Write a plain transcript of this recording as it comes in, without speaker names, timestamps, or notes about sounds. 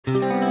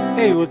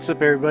Hey, what's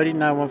up everybody?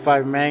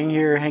 915 Man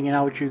here, hanging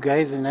out with you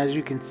guys, and as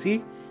you can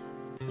see,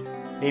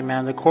 hey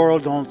man, the coral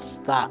don't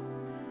stop.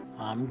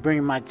 I'm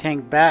bringing my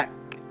tank back,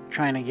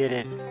 trying to get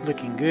it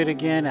looking good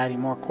again, adding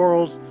more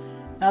corals.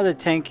 Now the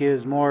tank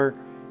is more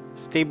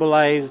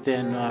stabilized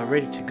and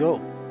ready to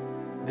go.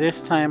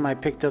 This time I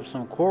picked up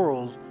some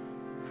corals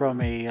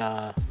from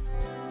a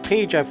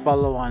page I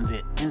follow on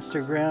the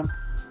Instagram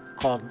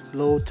called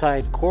Low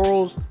Tide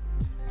Corals.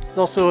 It's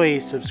also a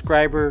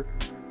subscriber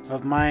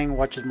of mine,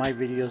 watches my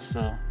videos,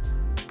 so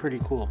pretty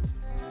cool.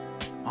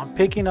 I'm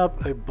picking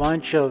up a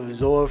bunch of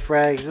Zoa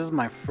Frags. This is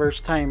my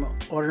first time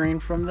ordering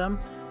from them.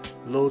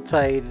 Low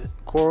Tide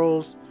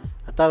Corals.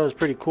 I thought it was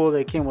pretty cool.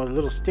 They came with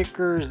little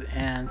stickers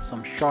and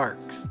some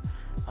sharks.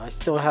 I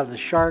still have the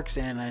sharks,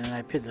 and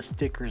I put the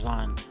stickers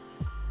on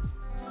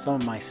some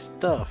of my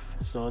stuff,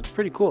 so it's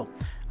pretty cool.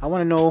 I want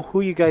to know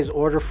who you guys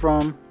order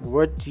from.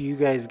 What do you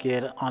guys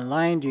get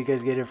online? Do you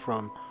guys get it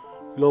from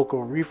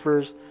local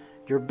reefers?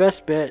 Your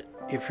best bet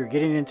if you're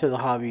getting into the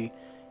hobby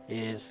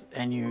is,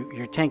 and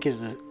your tank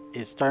is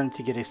starting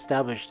to get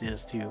established,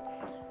 is to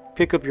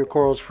pick up your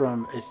corals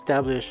from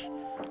established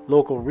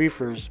local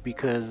reefers,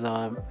 because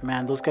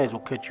man, those guys will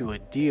cut you a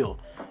deal.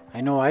 I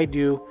know I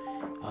do.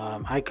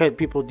 I cut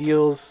people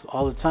deals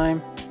all the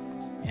time,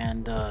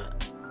 and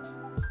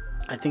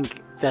I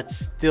think that's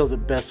still the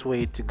best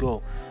way to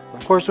go.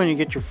 Of course, when you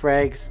get your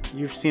frags,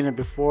 you've seen it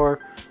before,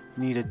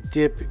 you need to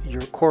dip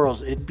your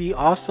corals. It'd be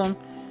awesome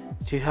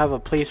to have a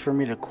place for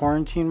me to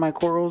quarantine my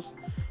corals,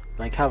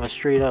 like have a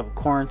straight up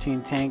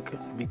quarantine tank,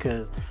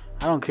 because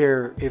I don't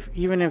care if,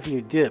 even if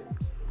you dip,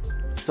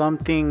 some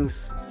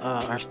things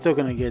are still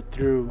gonna get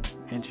through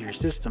into your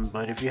system.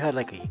 But if you had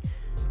like a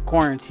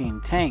quarantine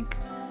tank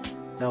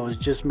that was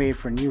just made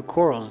for new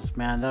corals,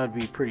 man, that would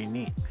be pretty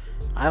neat.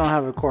 I don't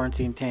have a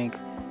quarantine tank.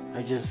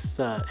 I just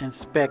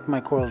inspect my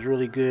corals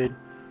really good.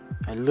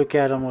 I look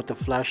at them with the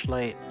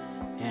flashlight,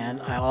 and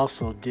I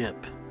also dip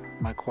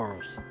my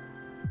corals.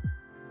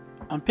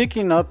 I'm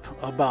picking up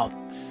about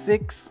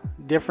 6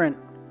 different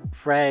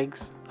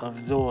frags of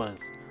zoas.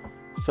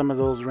 Some of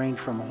those range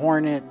from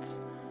hornets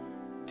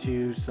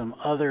to some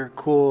other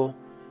cool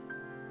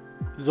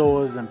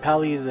zoas and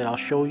pallies that I'll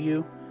show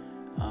you.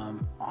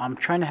 I'm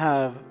trying to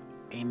have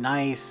a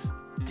nice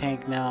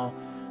tank now.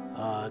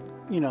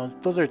 You know,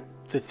 those are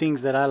the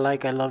things that I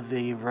like. I love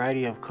the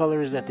variety of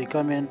colors that they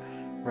come in.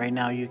 Right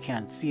now you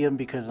can't see them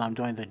because I'm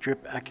doing the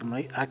drip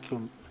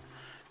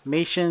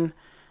acclimation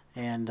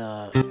and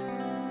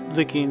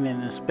looking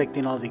and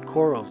inspecting all the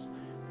corals.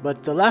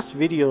 But the last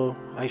video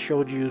I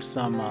showed you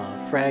some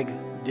frag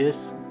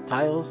disc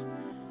tiles,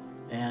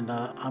 and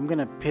I'm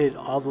gonna put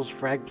all those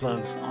frag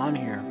plugs on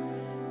here,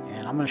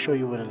 and I'm gonna show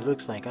you what it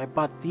looks like. I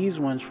bought these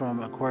ones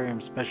from Aquarium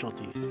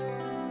Specialty.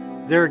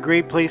 They're a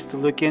great place to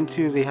look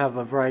into. They have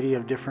a variety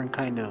of different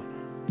kind of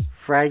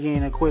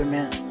fragging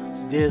equipment,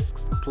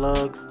 discs,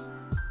 plugs,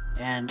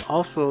 and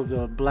also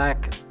the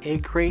black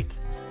egg crate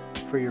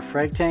for your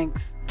frag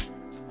tanks,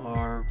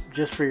 or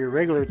just for your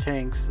regular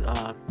tanks.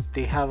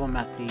 They have them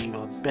at the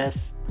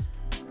best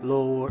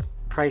low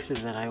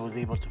prices that I was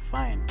able to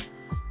find.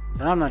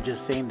 And I'm not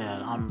just saying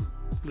that, I'm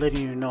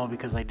letting you know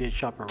because I did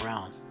shop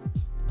around.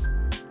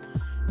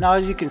 Now,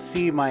 as you can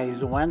see, my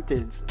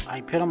zoanthids,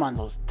 I put them on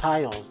those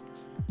tiles.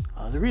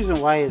 The reason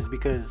why is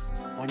because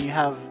when you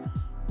have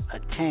a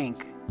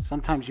tank,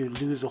 sometimes you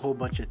lose a whole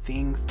bunch of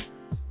things,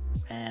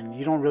 and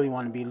you don't really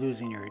want to be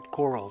losing your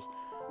corals.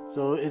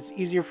 So it's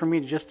easier for me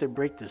just to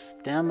break the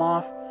stem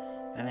off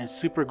and then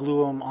super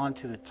glue them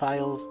onto the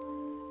tiles,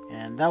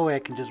 and that way I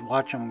can just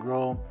watch them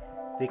grow.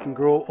 They can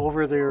grow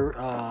over their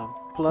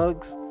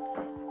plugs,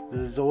 the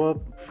Zoa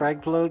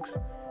frag plugs,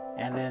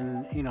 and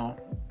then, you know,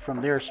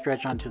 from there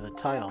stretch onto the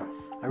tile.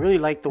 I really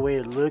like the way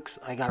it looks.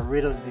 I got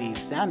rid of the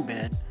sand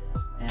bed,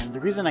 and the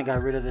reason I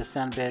got rid of the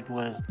sand bed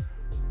was,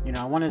 you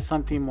know, I wanted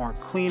something more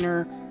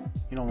cleaner.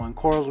 You know, when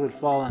corals would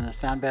fall on the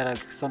sand bed, I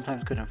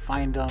sometimes couldn't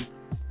find them,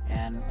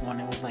 and when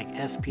it was like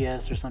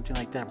SPS or something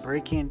like that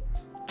breaking,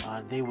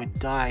 they would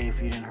die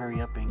if you didn't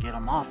hurry up and get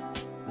them off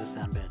the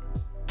sand bed.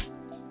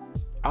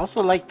 I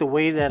also like the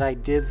way that I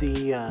did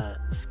the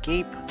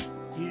scape.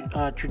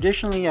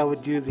 Traditionally I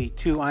would do the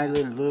 2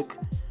 island look.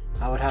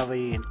 I would have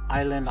an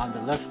island on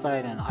the left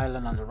side and an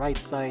island on the right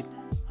side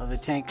of the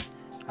tank.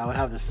 I would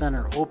have the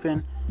center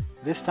open.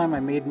 This time I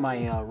made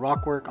my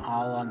rock work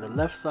all on the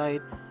left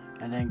side,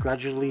 and then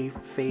gradually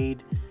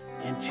fade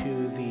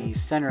into the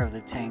center of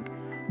the tank,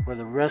 where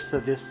the rest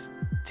of this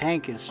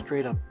tank is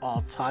straight up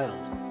all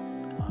tiles.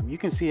 You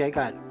can see I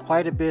got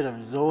quite a bit of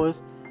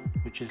zoas,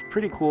 which is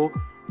pretty cool,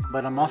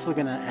 but I'm also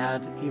going to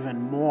add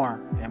even more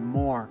and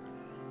more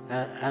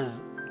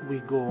as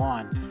we go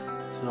on.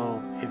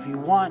 So if you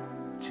want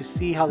to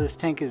see how this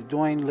tank is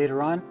doing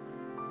later on,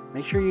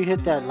 make sure you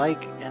hit that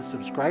like and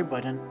subscribe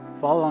button,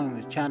 following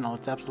the channel,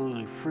 it's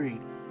absolutely free,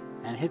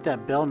 and hit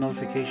that bell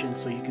notification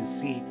so you can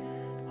see.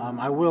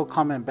 I will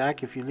comment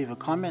back if you leave a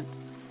comment,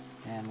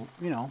 and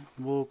you know,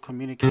 we'll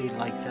communicate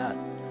like that.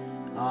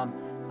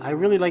 I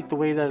really like the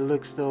way that it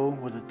looks though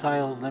with the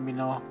tiles. Let me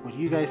know what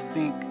you guys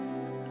think.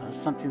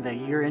 something that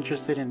you're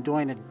interested in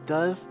doing, it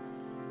does,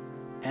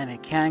 and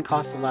it can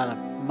cost a lot of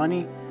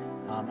money.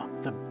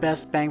 The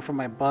best bang for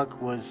my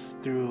buck was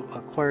through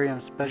Aquarium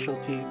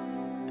Specialty.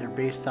 They're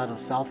based out of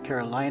South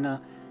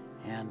Carolina,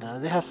 and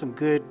they have some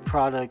good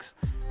products,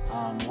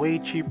 way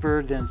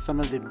cheaper than some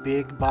of the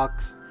big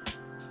box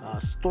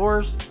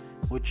stores,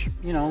 which,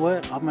 you know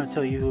what, I'm going to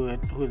tell you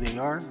who they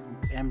are: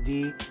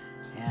 MD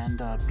and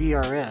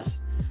BRS.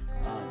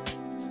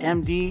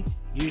 MD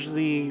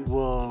usually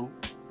will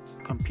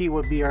compete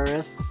with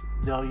BRS.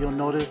 You'll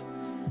notice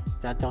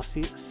that they'll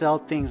sell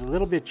things a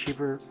little bit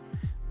cheaper,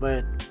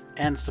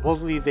 and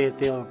supposedly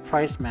they'll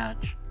price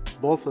match.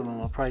 Both of them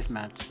will price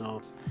match.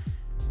 So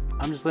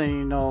I'm just letting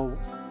you know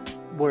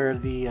where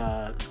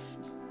the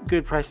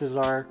good prices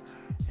are,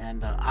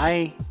 and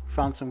I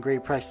found some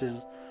great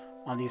prices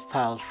on these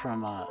tiles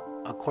from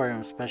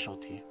Aquarium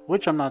Specialty,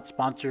 which I'm not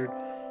sponsored,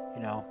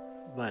 you know,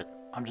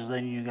 but I'm just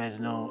letting you guys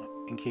know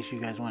in case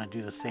you guys want to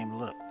do the same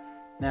look.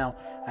 Now,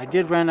 I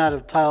did run out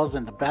of tiles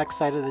in the back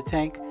side of the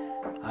tank.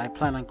 I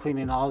plan on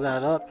cleaning all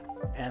that up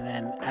and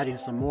then adding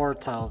some more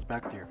tiles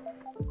back there,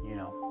 you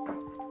know.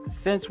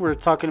 Since we're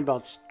talking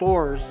about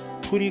stores,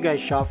 who do you guys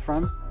shop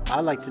from?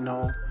 I'd like to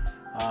know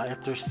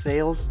if there's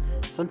sales.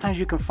 Sometimes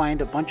you can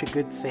find a bunch of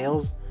good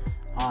sales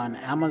on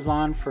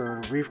Amazon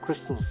for Reef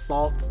Crystal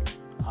salt.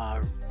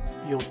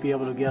 You'll be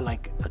able to get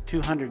like a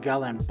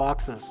 200-gallon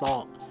box of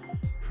salt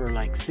for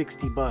like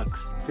 60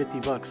 bucks,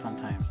 50 bucks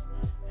sometimes,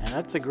 and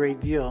that's a great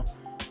deal.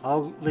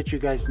 I'll let you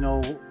guys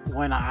know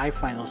when I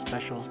find those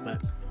specials,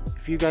 but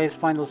if you guys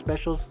find those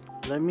specials,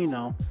 let me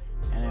know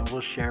and then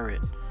we'll share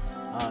it.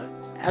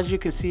 As you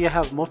can see, I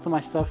have most of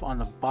my stuff on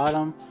the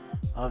bottom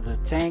of the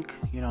tank.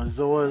 You know,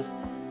 Zoa's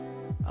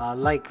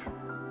like,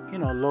 you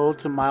know, low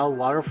to mild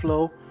water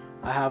flow.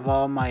 I have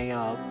all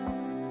my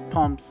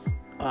pumps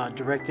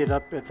directed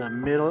up at the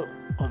middle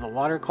of the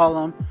water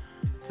column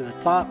to the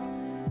top,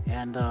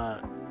 and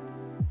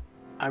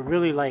I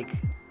really like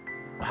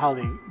how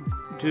they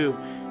do.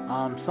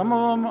 Some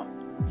of them,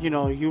 you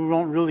know, you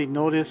won't really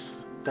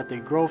notice that they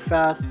grow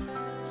fast.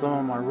 Some of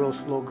them are real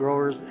slow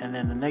growers, and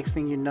then the next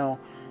thing you know,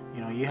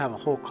 you have a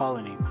whole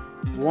colony.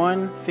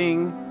 One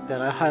thing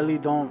that I highly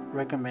don't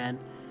recommend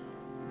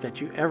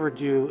that you ever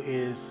do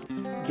is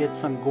get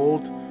some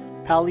gold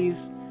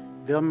pallies.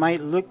 They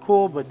might look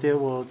cool, but they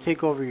will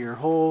take over your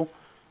whole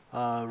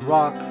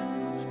rock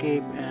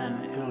scape,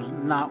 and it was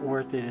not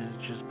worth it. It'll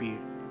just be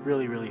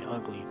really, really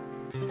ugly.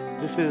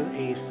 This is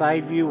a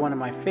side view, one of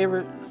my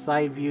favorite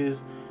side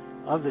views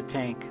of the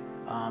tank.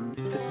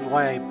 This is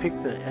why I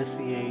picked the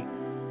SCA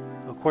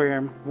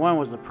aquarium. One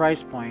was the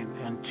price point,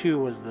 and two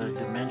was the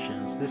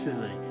dimensions. This is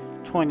a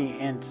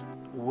 20-inch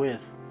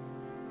width,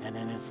 and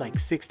then it's like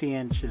 60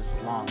 inches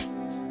long.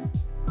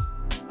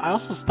 I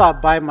also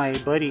stopped by my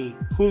buddy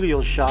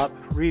Julio's shop,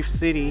 Reef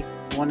City,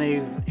 one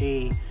of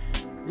a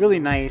really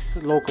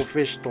nice local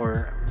fish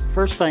store.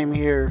 First time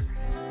here,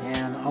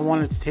 and I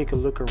wanted to take a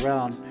look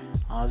around.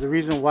 The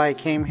reason why I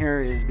came here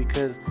is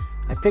because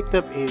I picked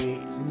up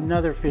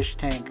another fish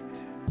tank.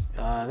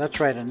 That's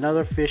right,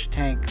 another fish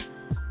tank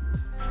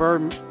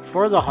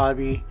for the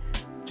hobby,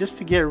 just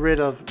to get rid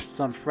of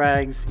some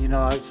frags. You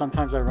know,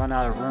 sometimes I run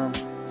out of room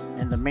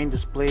in the main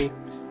display,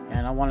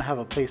 and I want to have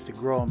a place to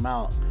grow them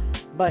out.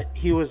 But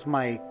he was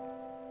my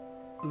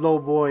low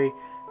boy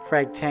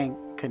frag tank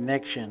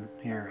connection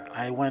here.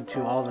 I went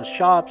to all the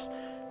shops,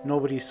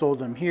 nobody sold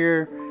them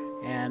here,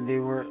 and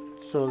they're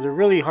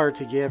really hard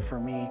to get for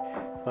me.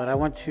 But I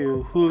went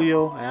to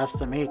Julio. I asked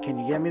him, hey, can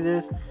you get me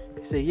this?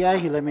 He said yeah.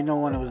 He let me know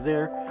when it was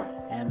there,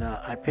 and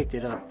I picked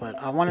it up.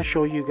 But I want to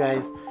show you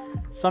guys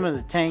some of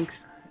the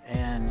tanks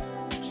and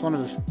some of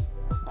the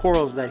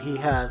corals that he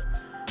has.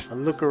 A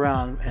look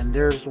around, and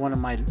there's one of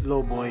my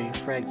low boy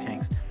frag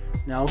tanks.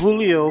 Now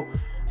Julio,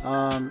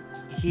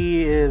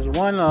 he is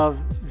one of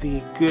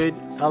the good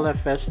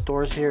LFS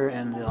stores here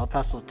in the El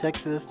Paso,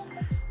 Texas,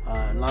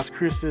 Las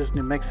Cruces,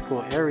 New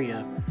Mexico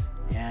area,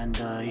 and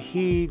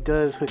he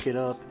does hook it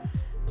up.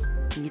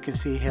 You can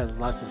see he has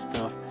lots of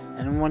stuff,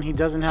 and when he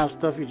doesn't have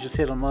stuff, you just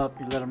hit him up,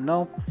 you let him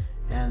know,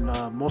 and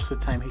most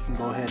of the time he can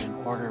go ahead and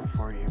order it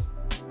for you.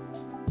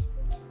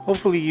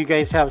 Hopefully you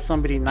guys have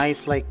somebody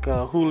nice like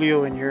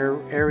Julio in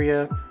your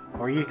area,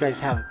 or you guys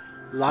have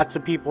lots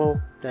of people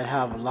that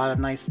have a lot of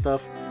nice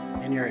stuff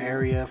in your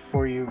area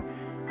for you.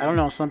 I don't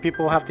know, some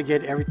people have to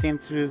get everything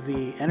through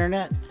the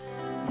internet,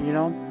 you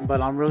know,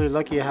 but I'm really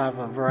lucky to have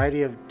a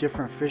variety of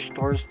different fish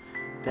stores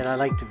that I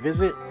like to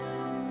visit.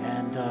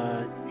 And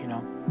you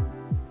know,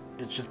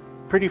 it's just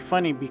pretty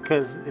funny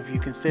because if you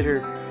consider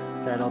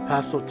that El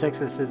Paso,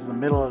 Texas is the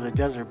middle of the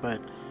desert,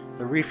 but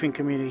the reefing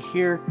community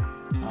here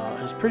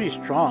is pretty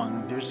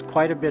strong. There's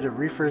quite a bit of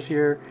reefers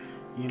here.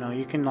 You know,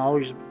 you can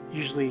always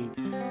usually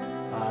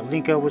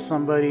link up with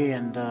somebody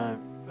and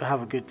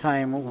have a good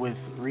time with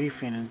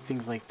reefing and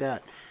things like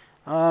that.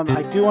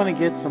 I do want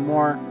to get some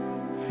more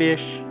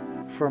fish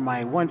for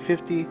my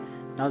 150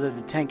 now that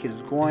the tank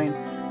is going,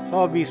 so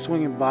I'll be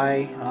swinging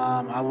by.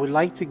 I would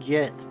like to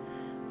get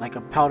like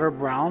a powder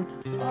brown.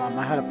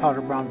 I had a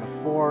powder brown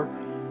before,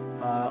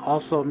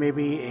 also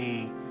maybe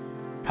a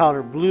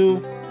powder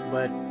blue,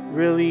 but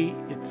really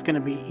it's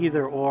gonna be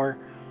either or,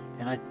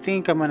 and I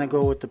think I'm gonna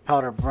go with the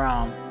powder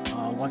brown.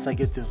 Once I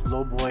get this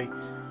low boy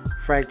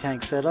frag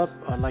tank set up,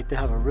 I'd like to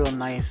have a real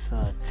nice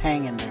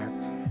tang in there.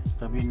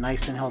 They'll be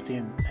nice and healthy,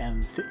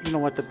 and you know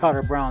what, the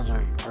powder browns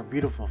are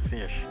beautiful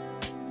fish.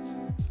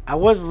 I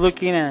was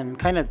looking and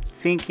kind of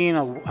thinking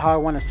of how I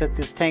want to set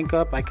this tank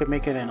up. I could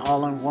make it an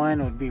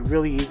all-in-one. It would be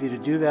really easy to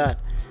do that.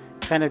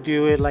 Kind of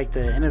do it like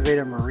the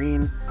Innovative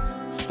Marine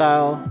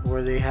style,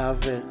 where they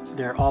have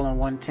their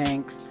all-in-one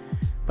tanks.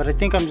 But I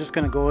think I'm just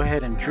going to go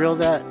ahead and drill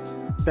that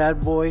bad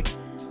boy,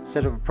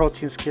 set up a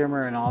protein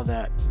skimmer and all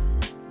that.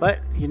 But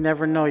you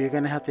never know. You're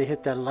going to have to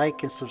hit that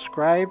like and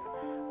subscribe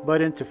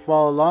button to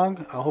follow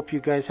along. I hope you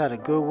guys had a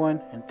good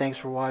one, and thanks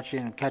for watching,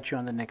 and catch you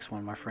on the next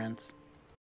one, my friends.